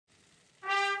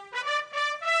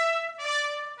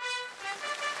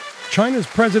China's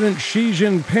President Xi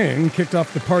Jinping kicked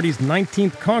off the party's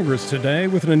 19th Congress today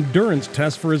with an endurance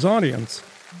test for his audience.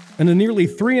 In a nearly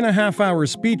 3.5-hour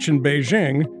speech in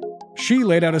Beijing, Xi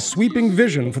laid out a sweeping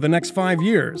vision for the next 5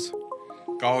 years.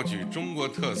 高举中国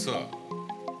特色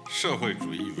社会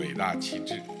主义伟大旗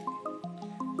帜，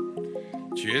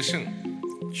决胜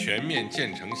全面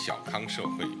建成小康社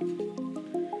会。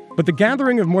 But the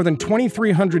gathering of more than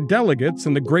 2,300 delegates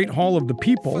in the Great Hall of the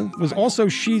People was also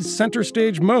Xi's center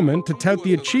stage moment to tout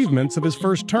the achievements of his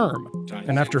first term.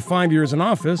 And after 5 years in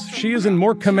office, Xi is in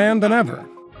more command than ever.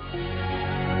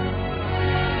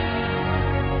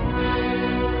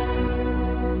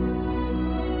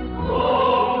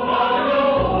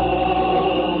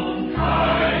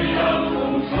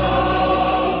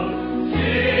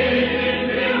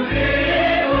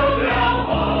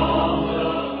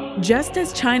 Just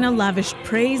as China lavished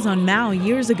praise on Mao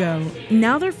years ago,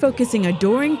 now they're focusing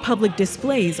adoring public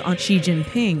displays on Xi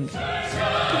Jinping.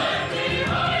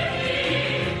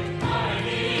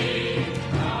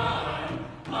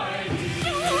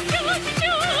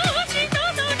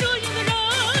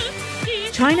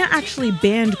 China actually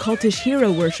banned cultish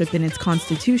hero worship in its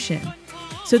constitution.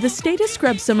 So the state has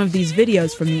scrubbed some of these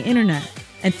videos from the internet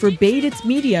and forbade its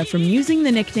media from using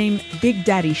the nickname Big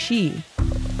Daddy Xi.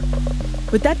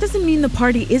 But that doesn't mean the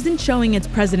party isn't showing its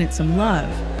president some love.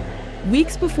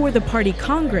 Weeks before the party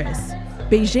Congress,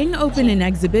 Beijing opened an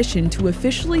exhibition to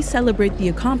officially celebrate the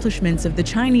accomplishments of the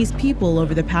Chinese people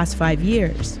over the past 5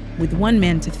 years, with one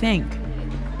man to thank.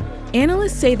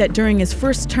 Analysts say that during his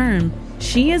first term,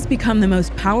 Xi has become the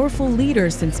most powerful leader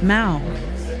since Mao.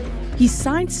 He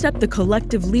sidestepped the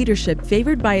collective leadership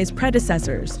favored by his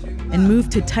predecessors and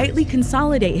moved to tightly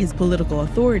consolidate his political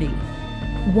authority.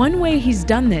 One way he's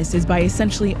done this is by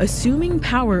essentially assuming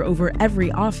power over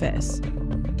every office.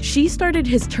 Xi started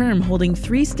his term holding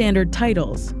 3 standard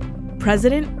titles: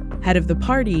 president, head of the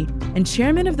party, and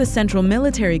chairman of the Central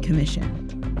Military Commission.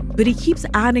 But he keeps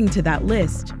adding to that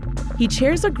list. He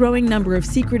chairs a growing number of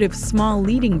secretive small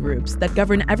leading groups that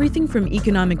govern everything from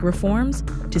economic reforms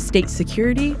to state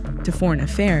security to foreign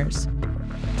affairs.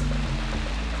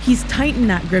 He's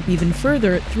tightened that grip even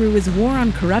further through his war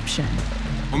on corruption.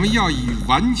 我们要以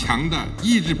顽强的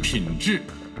意志品质，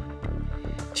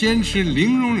坚持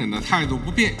零容忍的态度不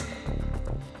变，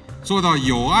做到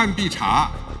有案必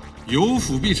查，有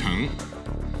腐必惩，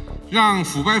让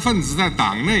腐败分子在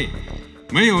党内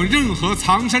没有任何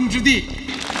藏身之地。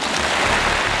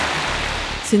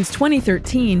 Since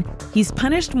 2013, he's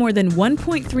punished more than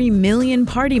 1.3 million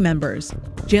party members,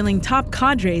 jailing top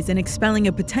cadres and expelling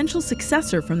a potential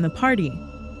successor from the party.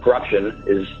 Corruption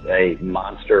is a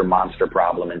monster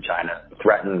problem in China. It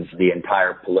threatens the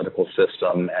entire political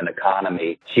system and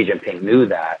economy. Xi Jinping knew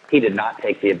that. He did not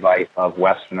take the advice of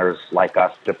Westerners like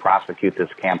us to prosecute this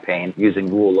campaign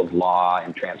using rule of law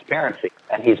and transparency.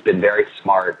 And he's been very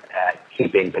smart at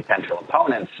keeping potential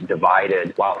opponents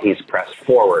divided while he's pressed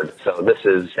forward. So this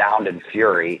is sound and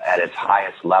fury at its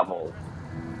highest level.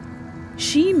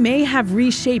 Xi may have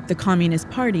reshaped the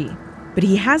Communist Party, but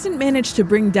he hasn't managed to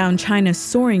bring down China's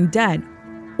soaring debt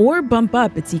or bump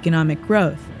up its economic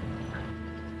growth.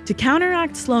 To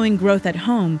counteract slowing growth at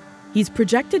home, he's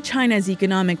projected China's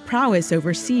economic prowess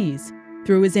overseas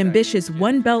through his ambitious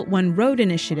One Belt, One Road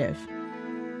initiative.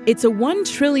 It's a $1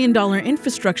 trillion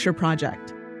infrastructure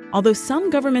project. Although some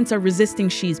governments are resisting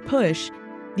Xi's push,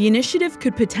 the initiative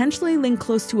could potentially link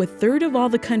close to 1/3 of all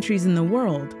the countries in the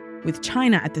world, with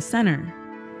China at the center.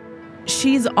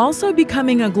 Xi's also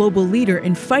becoming a global leader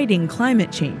in fighting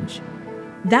climate change.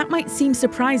 That might seem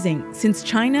surprising, since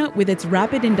China, with its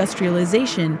rapid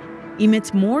industrialization,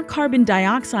 emits more carbon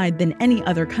dioxide than any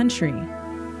other country.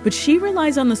 But Xi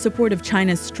relies on the support of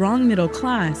China's strong middle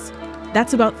class.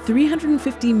 That's about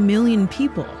 350 million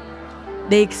people.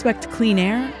 They expect clean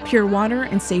air, pure water,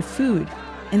 and safe food,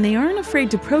 and they aren't afraid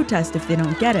to protest if they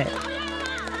don't get it.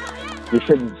 You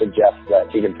shouldn't suggest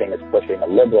that Xi Jinping is pushing a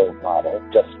liberal model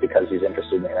just because he's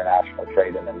interested in international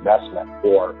trade and investment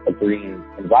or a green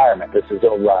environment. This is a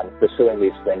run pursuing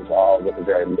these things all with a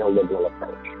very neoliberal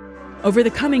approach. Over the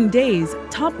coming days,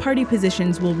 top party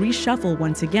positions will reshuffle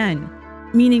once again,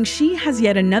 meaning Xi has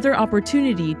yet another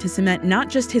opportunity to cement not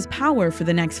just his power for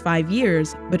the next 5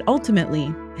 years, but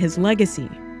ultimately his legacy.